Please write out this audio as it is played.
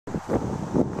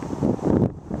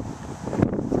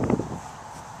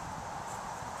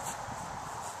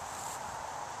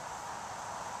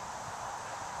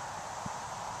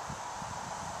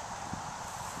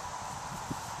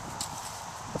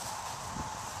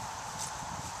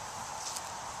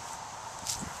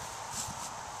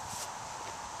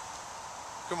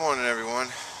Good morning, everyone.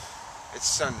 It's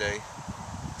Sunday,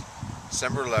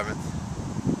 December 11th,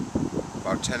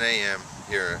 about 10 a.m.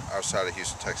 here outside of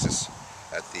Houston, Texas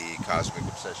at the Cosmic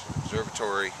Obsession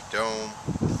Observatory Dome.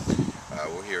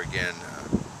 We're here again.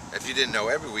 If you didn't know,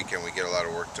 every weekend we get a lot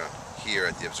of work done here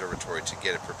at the observatory to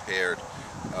get it prepared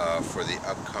for the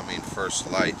upcoming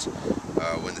first light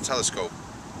when the telescope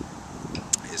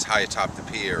is high atop the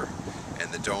pier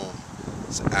and the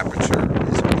dome's aperture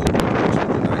is open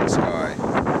to the night sky.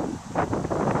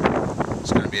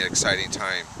 It's going to be an exciting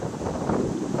time. I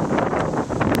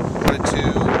wanted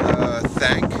to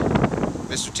thank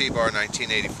Mr. T-Bar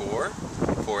 1984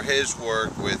 for his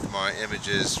work with my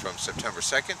images from September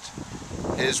 2nd.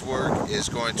 His work is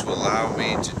going to allow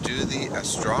me to do the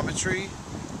astrometry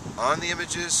on the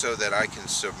images so that I can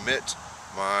submit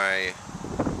my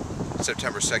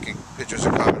September 2nd pictures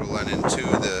of Comet Lenin to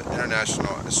the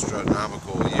International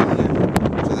Astronomical Union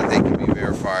so that they can be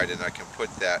verified, and I can put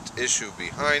that issue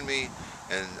behind me,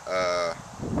 and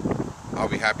I'll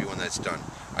be happy when that's done.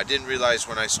 I didn't realize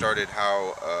when I started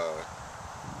how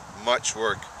much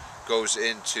work goes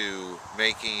into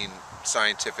making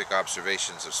scientific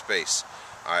observations of space.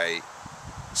 I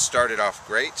started off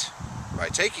great by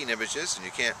taking images,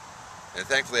 and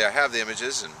thankfully I have the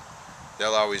images and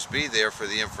they'll always be there for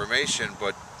the information,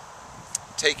 but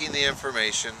taking the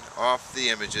information off the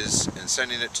images and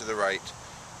sending it to the right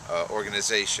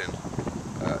organization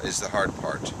is the hard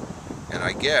part. And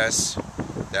I guess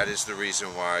that is the reason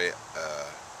why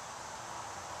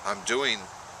I'm doing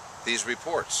these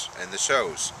reports and the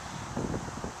shows.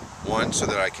 One, so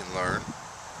that I can learn,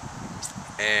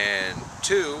 and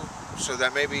two, so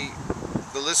that maybe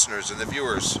the listeners and the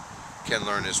viewers can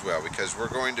learn as well, because we're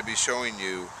going to be showing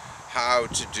you how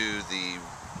to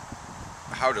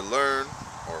learn,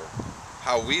 or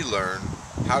how we learn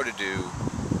how to do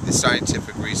the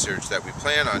scientific research that we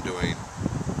plan on doing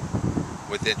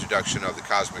with the introduction of the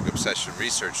Cosmic Obsession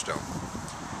Research Dome.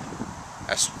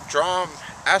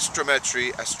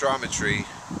 Astrometry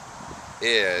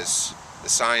is the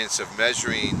science of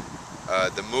measuring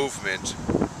the movement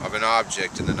of an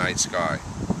object in the night sky.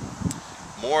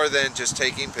 More than just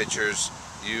taking pictures,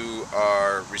 you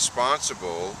are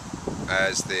responsible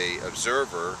as the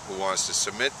observer who wants to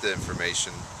submit the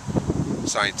information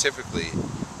scientifically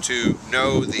to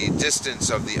know the distance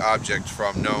of the object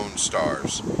from known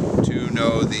stars, to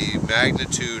know the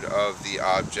magnitude of the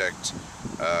object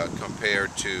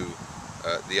compared to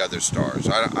the other stars.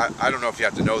 I don't know if you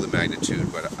have to know the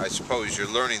magnitude, but I suppose you're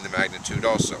learning the magnitude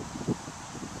also.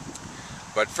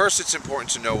 But first, it's important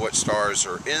to know what stars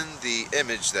are in the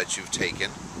image that you've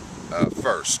taken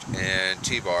first. And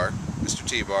Mr.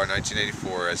 T-Bar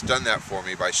 1984 has done that for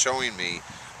me by showing me,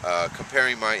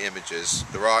 comparing my images,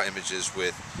 the raw images,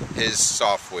 with his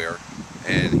software,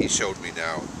 and he showed me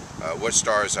now what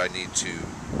stars I need to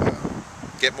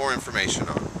get more information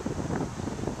on.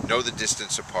 Know the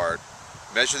distance apart,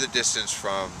 measure the distance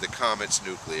from the comet's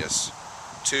nucleus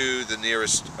to the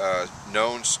nearest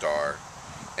known star,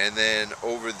 and then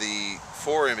over the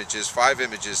 5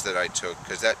 images that I took,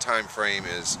 because that time frame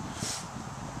is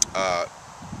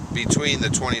between the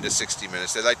 20 to 60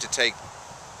 minutes. They like to take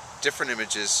different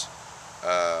images.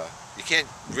 You can't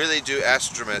really do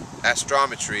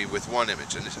astrometry with one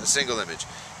image, a single image.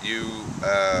 You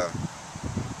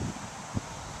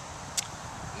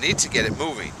need to get it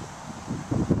moving.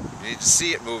 You need to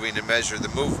see it moving and measure the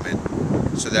movement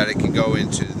so that it can go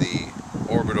into the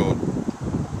orbital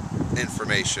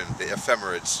information, the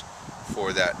ephemerids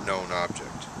for that known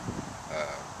object.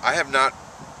 I have not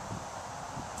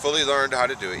fully learned how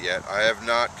to do it yet. I have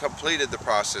not completed the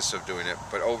process of doing it,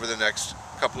 but over the next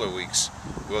couple of weeks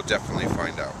we'll definitely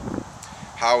find out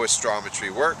how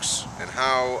astrometry works and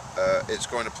how it's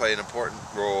going to play an important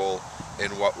role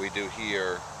in what we do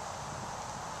here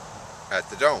at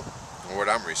the Dome, and what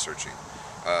I'm researching.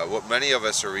 What many of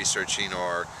us are researching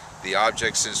are the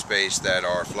objects in space that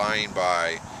are flying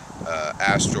by,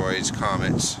 asteroids,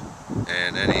 comets,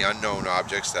 and any unknown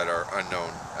objects that are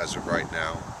unknown as of right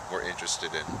now we're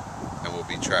interested in and we'll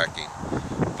be tracking.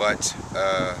 But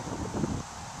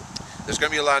there's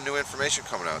going to be a lot of new information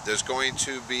coming out. There's going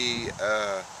to be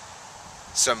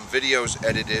some videos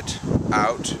edited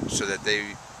out so that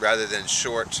they, rather than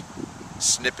short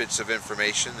snippets of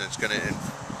information, it's going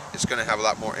to have a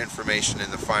lot more information in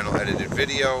the final edited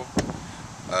video.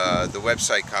 The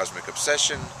website Cosmic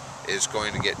Obsession is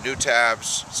going to get new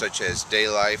tabs such as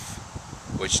Daylife,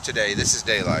 which this is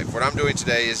Daylife. What I'm doing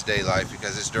today is Daylife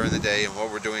because it's during the day, and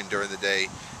what we're doing during the day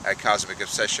at Cosmic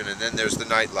Obsession. And then there's the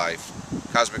Nightlife.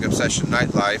 Cosmic Obsession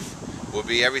Nightlife will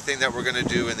be everything that we're going to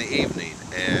do in the evening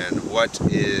and what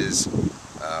is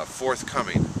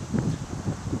forthcoming.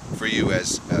 for you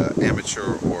as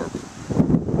amateur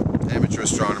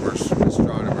astronomers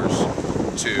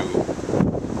to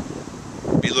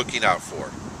be looking out for.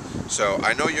 So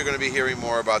I know you're going to be hearing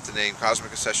more about the name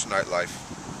Cosmic Accession Nightlife.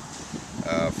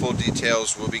 Full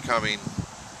details will be coming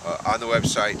on the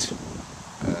website.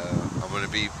 I'm going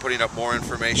to be putting up more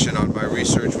information on my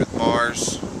research with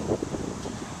Mars.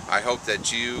 I hope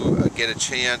that you get a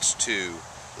chance to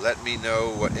let me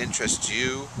know what interests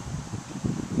you,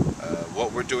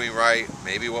 what we're doing right,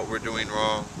 maybe what we're doing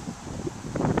wrong.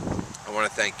 I want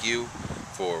to thank you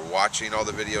for watching all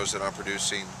the videos that I'm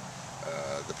producing.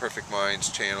 The Perfect Minds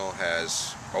channel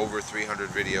has over 300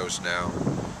 videos now,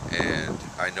 and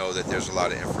I know that there's a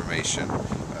lot of information,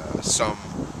 some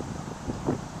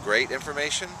great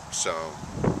information, some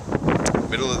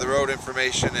middle of the road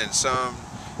information, and some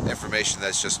information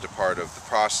that's just a part of the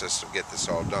process to get this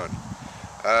all done.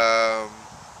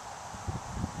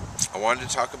 I wanted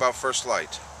to talk about First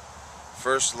Light.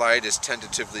 First Light is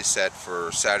tentatively set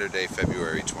for Saturday,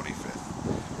 February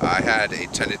 25th. I had a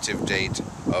tentative date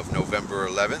of November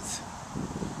 11th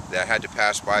that had to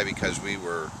pass by because we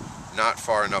were not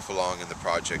far enough along in the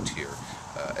project here.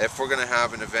 If we're going to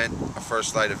have an event, a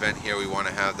First Light event here, we want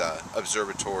to have the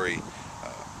observatory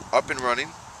up and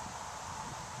running,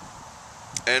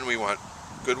 and we want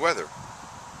good weather.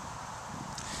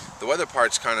 The weather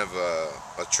part's kind of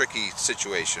a tricky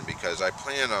situation because I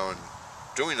plan on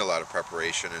doing a lot of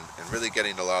preparation and really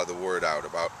getting a lot of the word out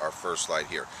about our First Light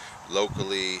here,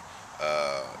 locally,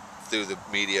 through the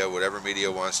media, whatever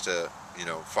media wants to,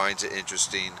 finds it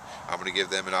interesting. I'm going to give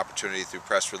them an opportunity through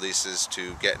press releases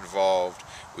to get involved.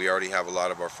 We already have a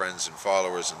lot of our friends and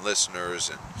followers and listeners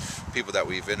and people that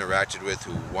we've interacted with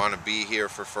who want to be here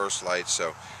for First Light,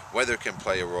 so weather can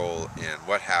play a role in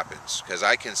what happens, because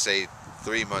I can say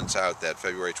 3 months out that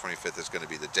February 25th is going to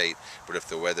be the date, but if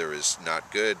the weather is not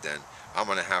good, then I'm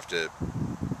going to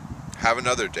have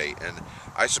another date. And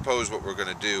I suppose what we're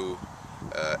going to do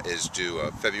is do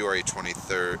February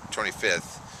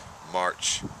 25th,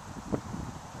 March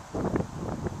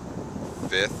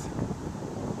 5th,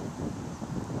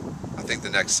 I think the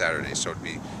next Saturday, so it'd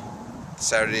be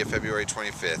Saturday of February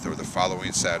 25th or the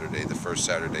following Saturday, the first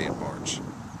Saturday in March.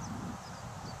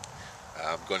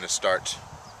 I'm going to start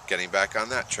getting back on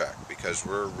that track because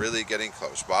we're really getting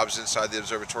close. Bob's inside the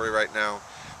observatory right now,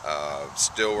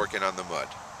 still working on the mud.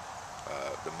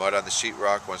 The mud on the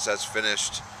sheetrock, once that's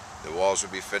finished, the walls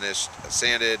will be finished,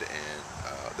 sanded, and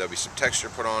there'll be some texture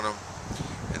put on them,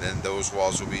 and then those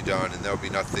walls will be done, and there'll be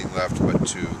nothing left but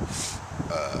to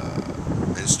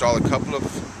install a couple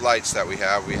of lights that we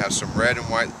have. We have some red and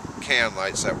white can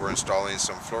lights that we're installing,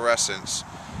 some fluorescents.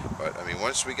 But I mean,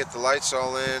 once we get the lights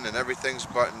all in and everything's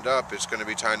buttoned up, it's going to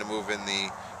be time to move in the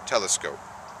telescope.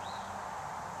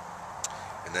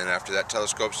 And then after that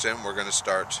telescope's in, we're going to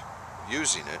start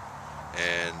using it.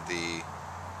 And the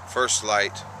First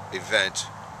Light event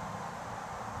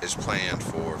is planned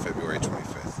for February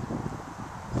 25th.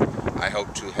 I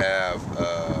hope to have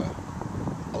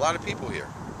a lot of people here.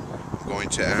 I'm going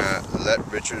to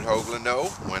let Richard Hoagland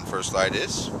know when First Light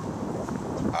is.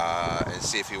 And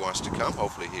see if he wants to come.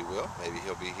 Hopefully he will. Maybe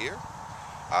he'll be here.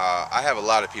 I have a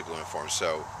lot of people informed,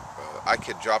 so I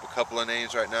could drop a couple of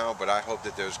names right now, but I hope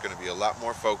that there's going to be a lot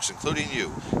more folks, including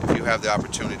you, if you have the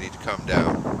opportunity to come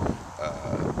down.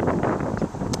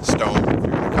 Stone, if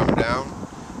you're going to come down,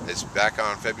 it's back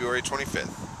on February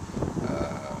 25th.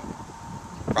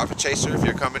 Prophet Chaser, if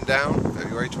you're coming down,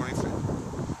 February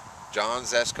 25th. John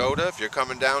Zascoda, if you're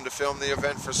coming down to film the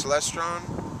event for Celestron,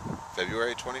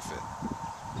 February 25th.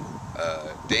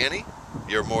 Danny,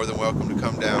 you're more than welcome to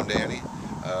come down, Danny.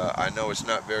 I know it's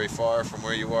not very far from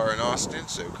where you are in Austin,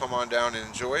 so come on down and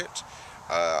enjoy it.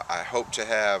 I hope to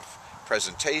have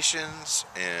presentations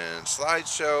and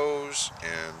slideshows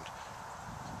and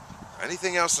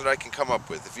anything else that I can come up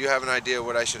with. If you have an idea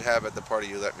what I should have at the party,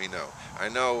 you let me know. I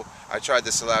know I tried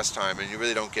this the last time and you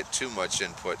really don't get too much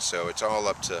input, so it's all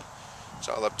up to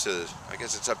I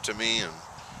guess it's up to me,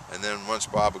 and then once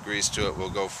Bob agrees to it, we'll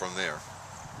go from there.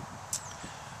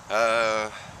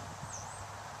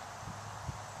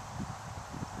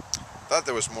 Thought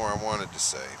there was more I wanted to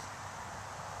say,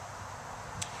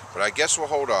 but I guess we'll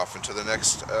hold off until the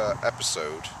next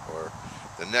episode, or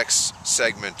the next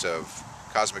segment of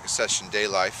Cosmic Accession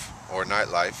Daylife or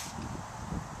Nightlife.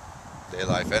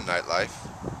 Daylife and Nightlife.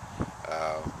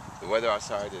 The weather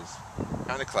outside is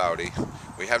kind of cloudy.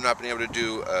 We have not been able to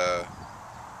do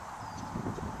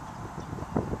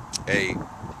a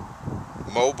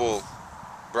mobile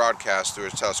broadcast through our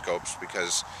telescopes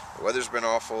because the weather's been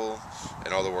awful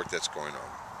and all the work that's going on.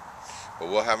 but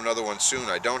we'll have another one soon.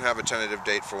 I don't have a tentative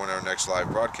date for when our next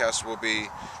live broadcast will be,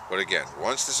 but again,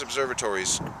 once this observatory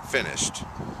is finished,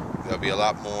 there'll be a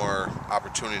lot more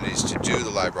opportunities to do the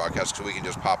live broadcast because we can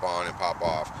just pop on and pop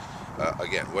off.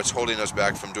 Again, what's holding us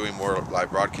back from doing more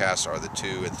live broadcasts are the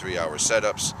 2 and 3 hour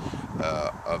setups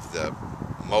of the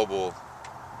mobile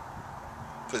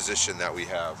position that we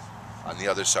have on the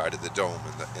other side of the dome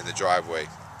in the driveway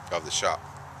of the shop.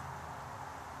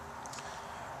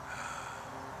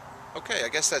 Okay, I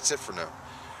guess that's it for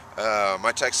now.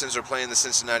 My Texans are playing the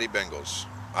Cincinnati Bengals.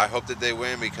 I hope that they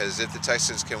win, because if the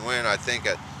Texans can win, I think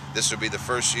that this will be the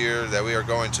first year that we are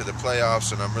going to the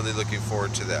playoffs, and I'm really looking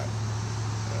forward to that.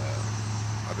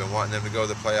 I've been wanting them to go to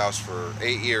the playoffs for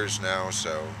 8 years now,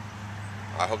 so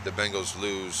I hope the Bengals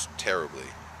lose terribly.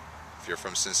 If you're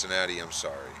from Cincinnati, I'm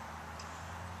sorry.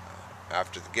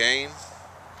 After the game,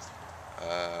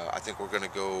 I think we're going to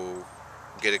go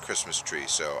get a Christmas tree,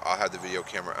 so I'll have the video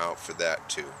camera out for that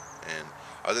too. And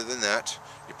other than that,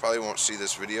 you probably won't see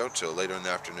this video till later in the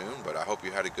afternoon, but I hope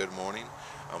you had a good morning.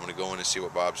 I'm going to go in and see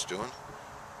what Bob's doing.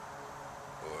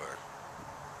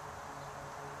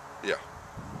 Yeah,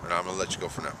 and I'm going to let you go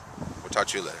for now. We'll talk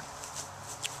to you later.